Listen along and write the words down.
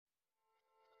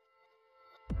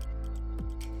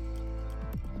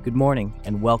Good morning,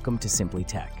 and welcome to Simply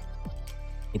Tech.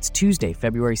 It's Tuesday,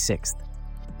 February 6th.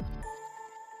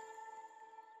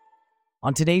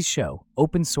 On today's show,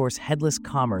 open-source headless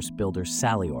commerce builder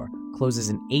Salior closes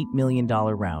an $8 million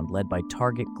round led by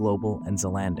Target Global and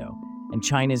Zalando, and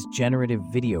China's generative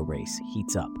video race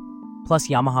heats up. Plus,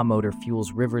 Yamaha Motor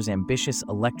fuels River's ambitious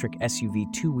electric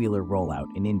SUV two-wheeler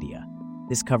rollout in India.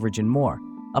 This coverage and more,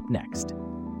 up next.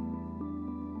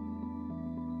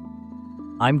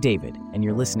 I'm David, and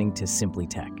you're listening to Simply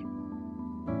Tech.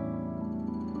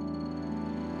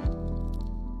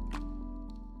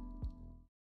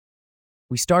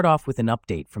 We start off with an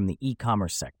update from the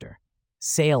e-commerce sector.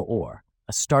 Salior,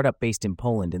 a startup based in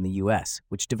Poland in the US,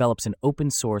 which develops an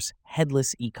open-source,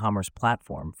 headless e-commerce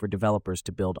platform for developers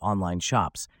to build online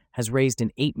shops, has raised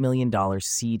an $8 million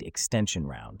seed extension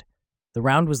round. The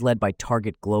round was led by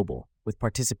Target Global, with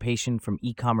participation from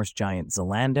e-commerce giant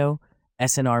Zalando,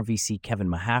 SNR VC Kevin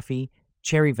Mahaffey,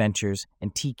 Cherry Ventures,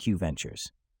 and TQ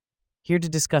Ventures. Here to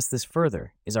discuss this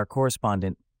further is our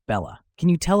correspondent, Bella. Can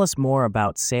you tell us more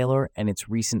about Salior and its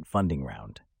recent funding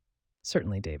round?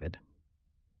 Certainly, David.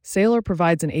 Salior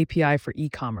provides an API for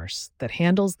e-commerce that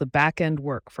handles the back-end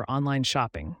work for online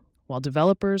shopping, while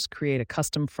developers create a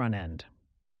custom front end.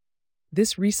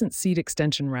 This recent seed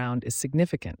extension round is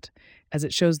significant, as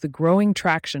it shows the growing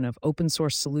traction of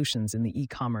open-source solutions in the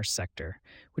e-commerce sector,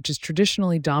 which is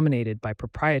traditionally dominated by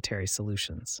proprietary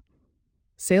solutions.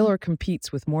 Salior competes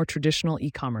with more traditional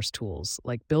e-commerce tools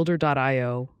like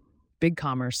Builder.io,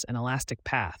 BigCommerce, and Elastic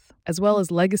Path, as well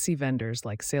as legacy vendors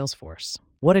like Salesforce.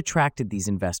 What attracted these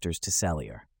investors to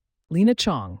Salior? Lena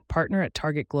Chong, partner at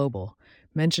Target Global,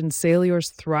 mentioned Salior's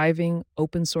thriving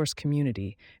open-source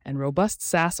community and robust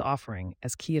SaaS offering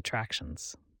as key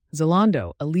attractions.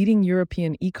 Zalando, a leading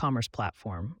European e-commerce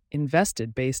platform,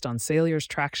 invested based on Salior's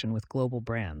traction with global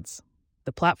brands.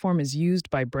 The platform is used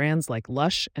by brands like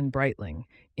Lush and Breitling,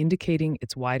 indicating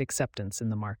its wide acceptance in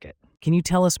the market. Can you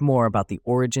tell us more about the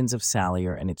origins of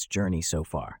Salior and its journey so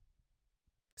far?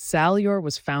 Salior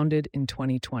was founded in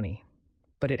 2020,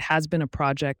 but it has been a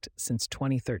project since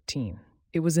 2013.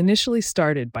 It was initially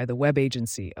started by the web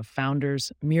agency of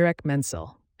founders Mirek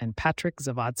Menzel and Patrick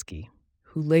Zavadsky,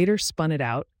 who later spun it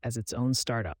out as its own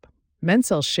startup.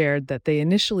 Menzel shared that they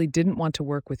initially didn't want to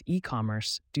work with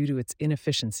e-commerce due to its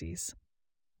inefficiencies.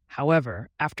 However,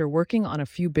 after working on a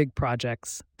few big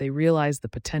projects, they realized the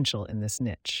potential in this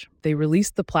niche. They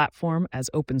released the platform as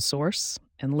open source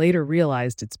and later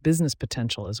realized its business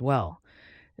potential as well,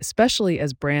 especially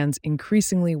as brands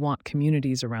increasingly want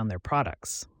communities around their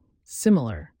products,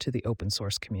 similar to the open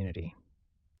source community.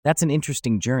 That's an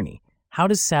interesting journey. How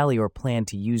does Salior plan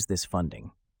to use this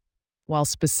funding? While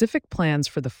specific plans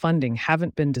for the funding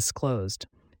haven't been disclosed,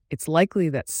 it's likely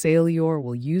that Salior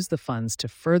will use the funds to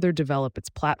further develop its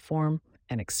platform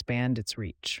and expand its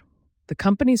reach. The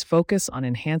company's focus on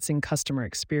enhancing customer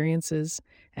experiences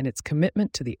and its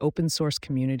commitment to the open source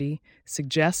community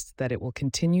suggests that it will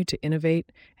continue to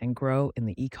innovate and grow in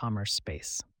the e-commerce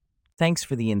space. Thanks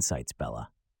for the insights, Bella.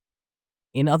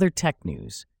 In other tech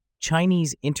news,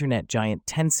 Chinese internet giant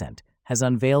Tencent has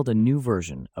unveiled a new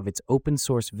version of its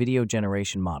open-source video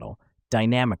generation model,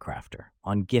 Dynamicrafter,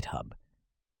 on GitHub.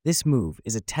 This move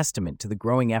is a testament to the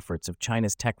growing efforts of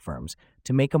China's tech firms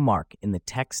to make a mark in the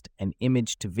text and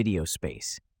image-to-video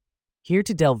space. Here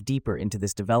to delve deeper into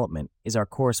this development is our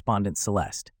correspondent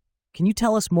Celeste. Can you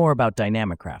tell us more about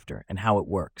Dynamicrafter and how it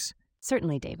works?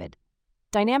 Certainly, David.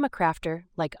 Dynamicrafter,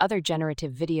 like other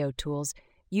generative video tools,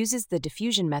 uses the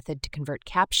diffusion method to convert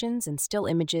captions and still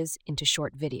images into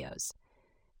short videos.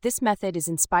 This method is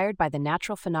inspired by the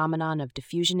natural phenomenon of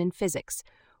diffusion in physics,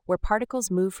 where particles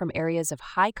move from areas of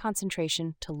high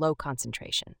concentration to low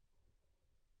concentration.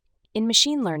 In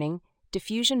machine learning,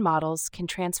 diffusion models can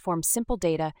transform simple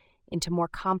data into more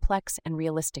complex and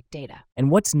realistic data.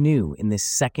 And what's new in this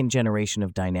second generation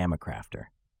of Dynamicrafter?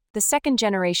 The second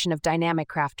generation of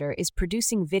Dynamicrafter is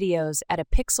producing videos at a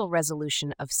pixel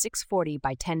resolution of 640 by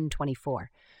 1024,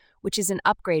 which is an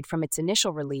upgrade from its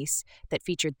initial release that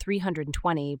featured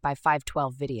 320 by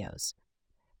 512 videos.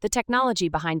 The technology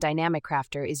behind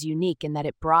Dynamicrafter is unique in that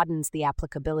it broadens the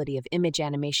applicability of image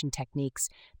animation techniques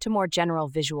to more general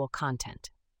visual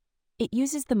content. It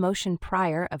uses the motion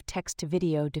prior of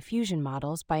text-to-video diffusion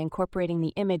models by incorporating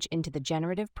the image into the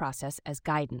generative process as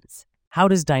guidance. How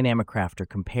does Dynamicrafter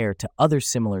compare to other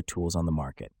similar tools on the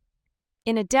market?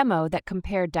 In a demo that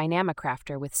compared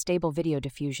Dynamicrafter with Stable Video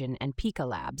Diffusion and Pika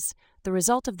Labs, the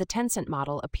result of the Tencent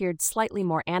model appeared slightly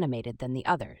more animated than the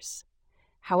others.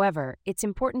 However, it's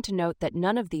important to note that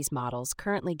none of these models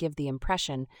currently give the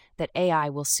impression that AI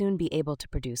will soon be able to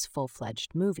produce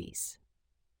full-fledged movies.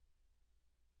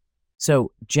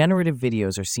 So, generative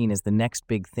videos are seen as the next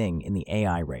big thing in the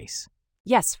AI race.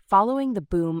 Yes, following the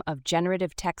boom of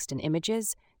generative text and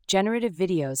images, generative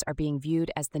videos are being viewed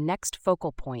as the next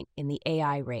focal point in the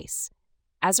AI race.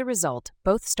 As a result,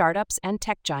 both startups and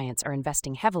tech giants are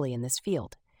investing heavily in this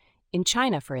field. In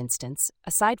China, for instance,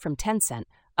 aside from Tencent,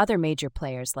 other major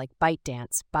players like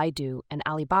ByteDance, Baidu, and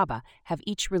Alibaba have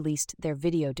each released their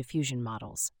video diffusion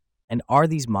models. And are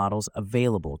these models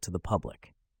available to the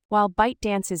public? While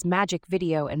ByteDance's Magic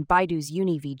Video and Baidu's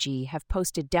UniVG have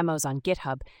posted demos on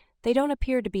GitHub, they don't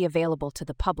appear to be available to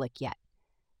the public yet.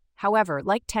 However,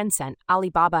 like Tencent,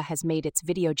 Alibaba has made its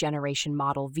video generation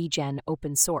model VGen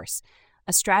open source,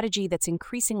 a strategy that's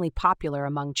increasingly popular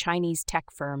among Chinese tech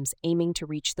firms aiming to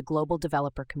reach the global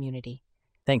developer community.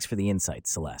 Thanks for the insight,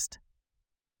 Celeste.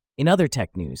 In other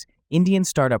tech news, Indian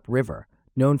startup River,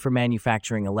 known for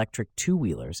manufacturing electric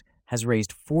two-wheelers, has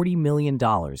raised $40 million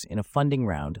in a funding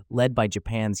round led by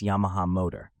Japan's Yamaha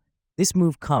Motor. This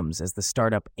move comes as the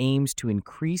startup aims to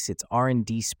increase its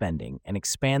R&D spending and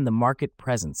expand the market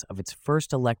presence of its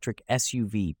first electric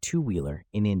SUV two-wheeler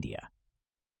in India.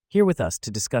 Here with us to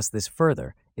discuss this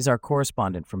further is our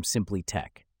correspondent from Simply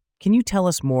Tech. Can you tell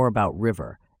us more about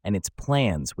River and its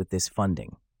plans with this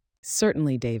funding?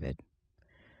 Certainly, David.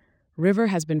 River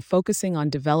has been focusing on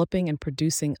developing and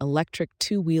producing electric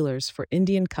two-wheelers for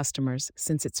Indian customers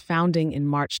since its founding in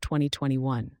March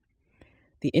 2021.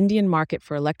 The Indian market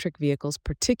for electric vehicles,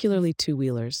 particularly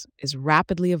two-wheelers, is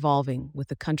rapidly evolving with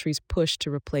the country's push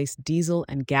to replace diesel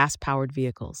and gas-powered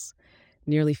vehicles.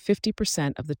 Nearly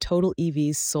 50% of the total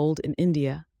EVs sold in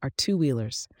India are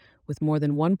two-wheelers, with more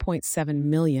than 1.7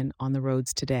 million on the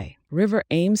roads today. River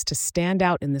aims to stand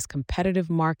out in this competitive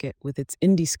market with its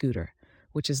Indy scooter,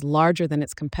 which is larger than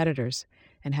its competitors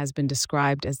and has been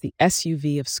described as the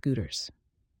SUV of scooters.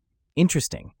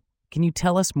 Interesting. Can you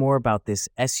tell us more about this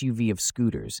SUV of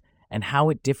scooters and how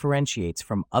it differentiates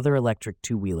from other electric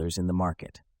two-wheelers in the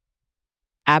market?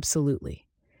 Absolutely.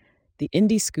 The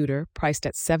Indy scooter, priced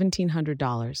at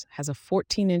 $1,700, has a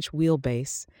 14-inch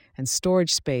wheelbase and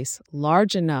storage space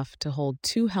large enough to hold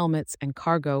two helmets and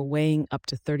cargo weighing up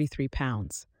to 33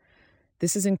 pounds.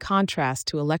 This is in contrast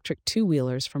to electric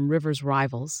two-wheelers from River's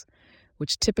rivals,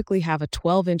 which typically have a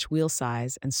 12-inch wheel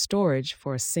size and storage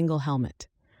for a single helmet.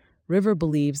 River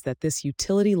believes that this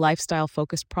utility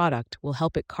lifestyle-focused product will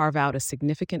help it carve out a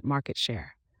significant market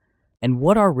share. And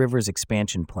what are River's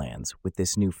expansion plans with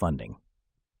this new funding?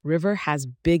 River has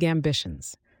big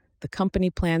ambitions. The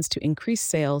company plans to increase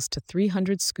sales to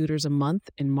 300 scooters a month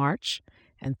in March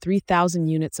and 3,000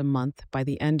 units a month by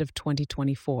the end of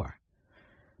 2024.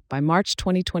 By March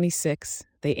 2026,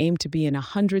 they aim to be in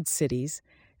 100 cities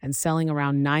and selling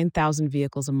around 9,000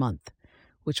 vehicles a month,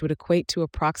 which would equate to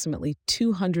approximately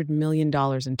 $200 million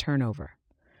in turnover.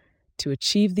 To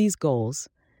achieve these goals,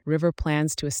 River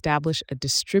plans to establish a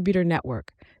distributor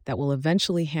network that will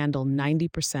eventually handle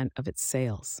 90% of its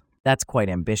sales. That's quite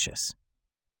ambitious.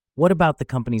 What about the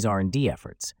company's R&D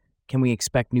efforts? Can we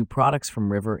expect new products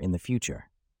from River in the future?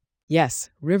 Yes,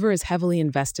 River is heavily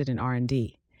invested in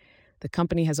R&D. The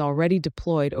company has already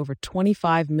deployed over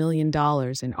 $25 million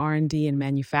in R&D and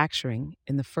manufacturing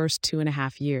in the first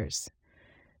 2.5 years.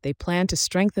 They plan to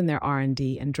strengthen their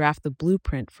R&D and draft the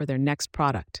blueprint for their next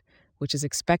product, which is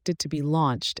expected to be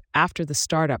launched after the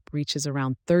startup reaches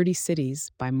around 30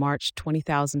 cities by March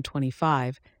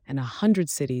 2025 and 100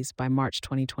 cities by March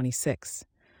 2026.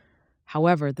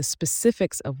 However, the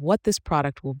specifics of what this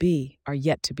product will be are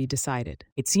yet to be decided.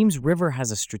 It seems River has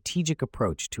a strategic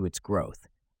approach to its growth.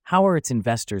 How are its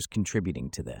investors contributing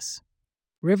to this?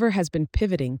 River has been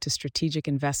pivoting to strategic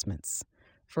investments.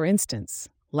 For instance,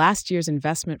 last year's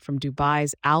investment from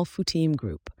Dubai's Al Futtaim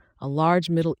Group, a large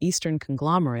Middle Eastern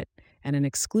conglomerate and an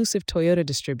exclusive Toyota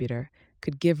distributor,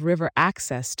 could give River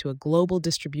access to a global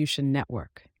distribution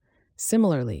network.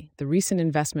 Similarly, the recent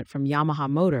investment from Yamaha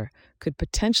Motor could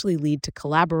potentially lead to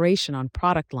collaboration on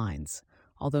product lines,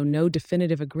 although no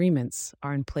definitive agreements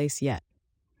are in place yet.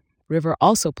 River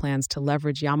also plans to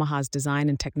leverage Yamaha's design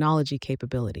and technology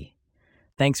capability.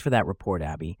 Thanks for that report,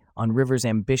 Abby, on River's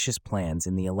ambitious plans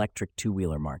in the electric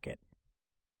two-wheeler market.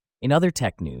 In other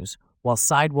tech news, while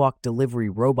sidewalk delivery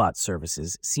robot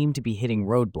services seem to be hitting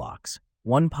roadblocks,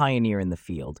 one pioneer in the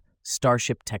field,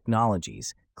 Starship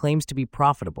Technologies, claims to be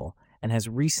profitable and has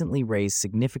recently raised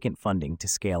significant funding to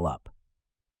scale up.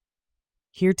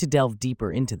 Here to delve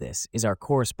deeper into this is our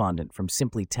correspondent from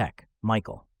Simply Tech,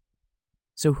 Michael.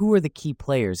 So who are the key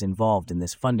players involved in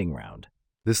this funding round?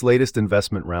 This latest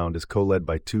investment round is co-led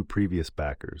by two previous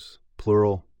backers,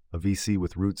 Plural, a VC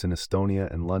with roots in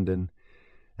Estonia and London,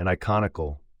 and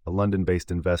Iconical, a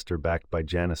London-based investor backed by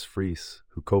Janice Fries,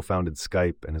 who co-founded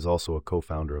Skype and is also a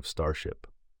co-founder of Starship.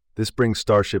 This brings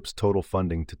Starship's total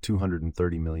funding to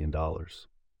 $230 million.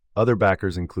 Other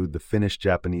backers include the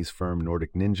Finnish-Japanese firm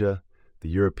Nordic Ninja, the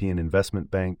European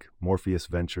Investment Bank, Morpheus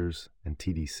Ventures, and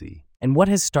TDC. And what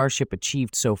has Starship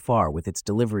achieved so far with its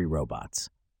delivery robots?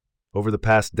 Over the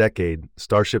past decade,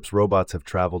 Starship's robots have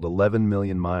traveled 11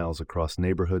 million miles across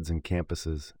neighborhoods and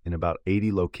campuses in about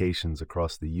 80 locations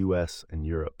across the US and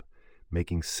Europe,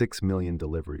 making 6 million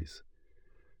deliveries.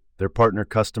 Their partner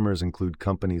customers include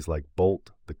companies like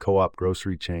Bolt, the co-op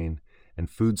grocery chain, and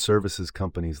food services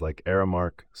companies like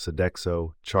Aramark,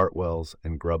 Sodexo, Chartwells,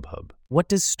 and Grubhub. What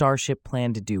does Starship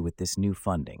plan to do with this new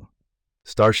funding?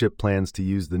 Starship plans to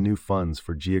use the new funds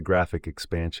for geographic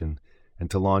expansion and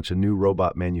to launch a new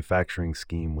robot manufacturing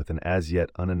scheme with an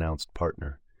as-yet unannounced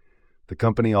partner. The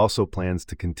company also plans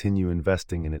to continue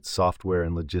investing in its software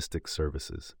and logistics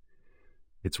services.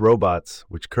 Its robots,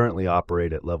 which currently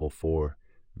operate at level 4,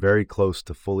 very close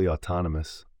to fully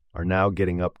autonomous, are now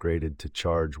getting upgraded to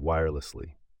charge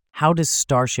wirelessly. How does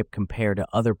Starship compare to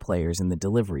other players in the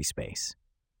delivery space?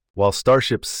 While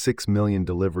Starship's 6 million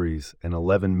deliveries and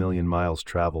 11 million miles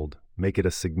traveled make it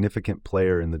a significant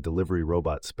player in the delivery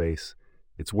robot space,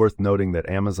 it's worth noting that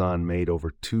Amazon made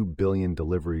over 2 billion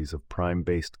deliveries of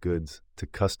Prime-based goods to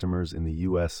customers in the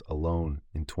US alone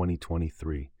in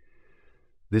 2023.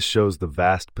 This shows the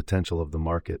vast potential of the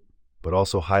market, but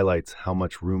also highlights how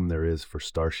much room there is for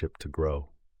Starship to grow.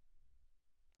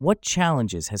 What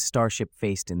challenges has Starship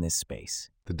faced in this space?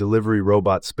 The delivery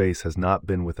robot space has not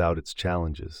been without its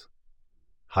challenges.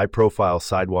 High-profile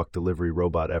sidewalk delivery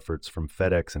robot efforts from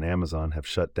FedEx and Amazon have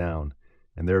shut down,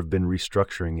 and there have been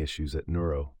restructuring issues at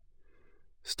Nuro.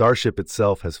 Starship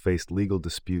itself has faced legal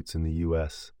disputes in the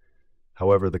US.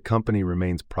 However, the company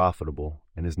remains profitable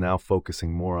and is now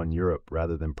focusing more on Europe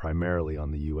rather than primarily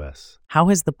on the US. How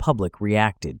has the public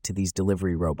reacted to these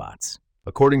delivery robots?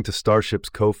 According to Starship's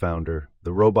co-founder,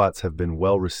 the robots have been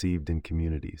well received in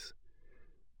communities.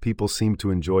 People seem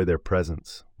to enjoy their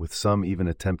presence, with some even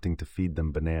attempting to feed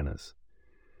them bananas.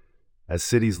 As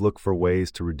cities look for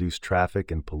ways to reduce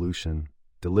traffic and pollution,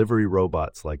 delivery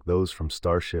robots like those from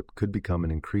Starship could become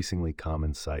an increasingly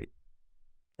common sight.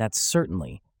 That's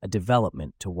certainly a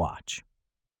development to watch.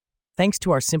 Thanks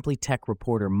to our Simply Tech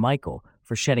reporter Michael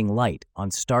for shedding light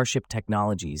on Starship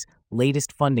Technologies'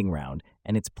 latest funding round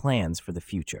and its plans for the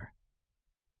future.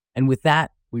 And with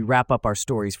that, we wrap up our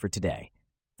stories for today.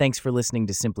 Thanks for listening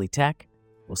to Simply Tech.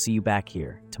 We'll see you back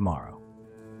here tomorrow.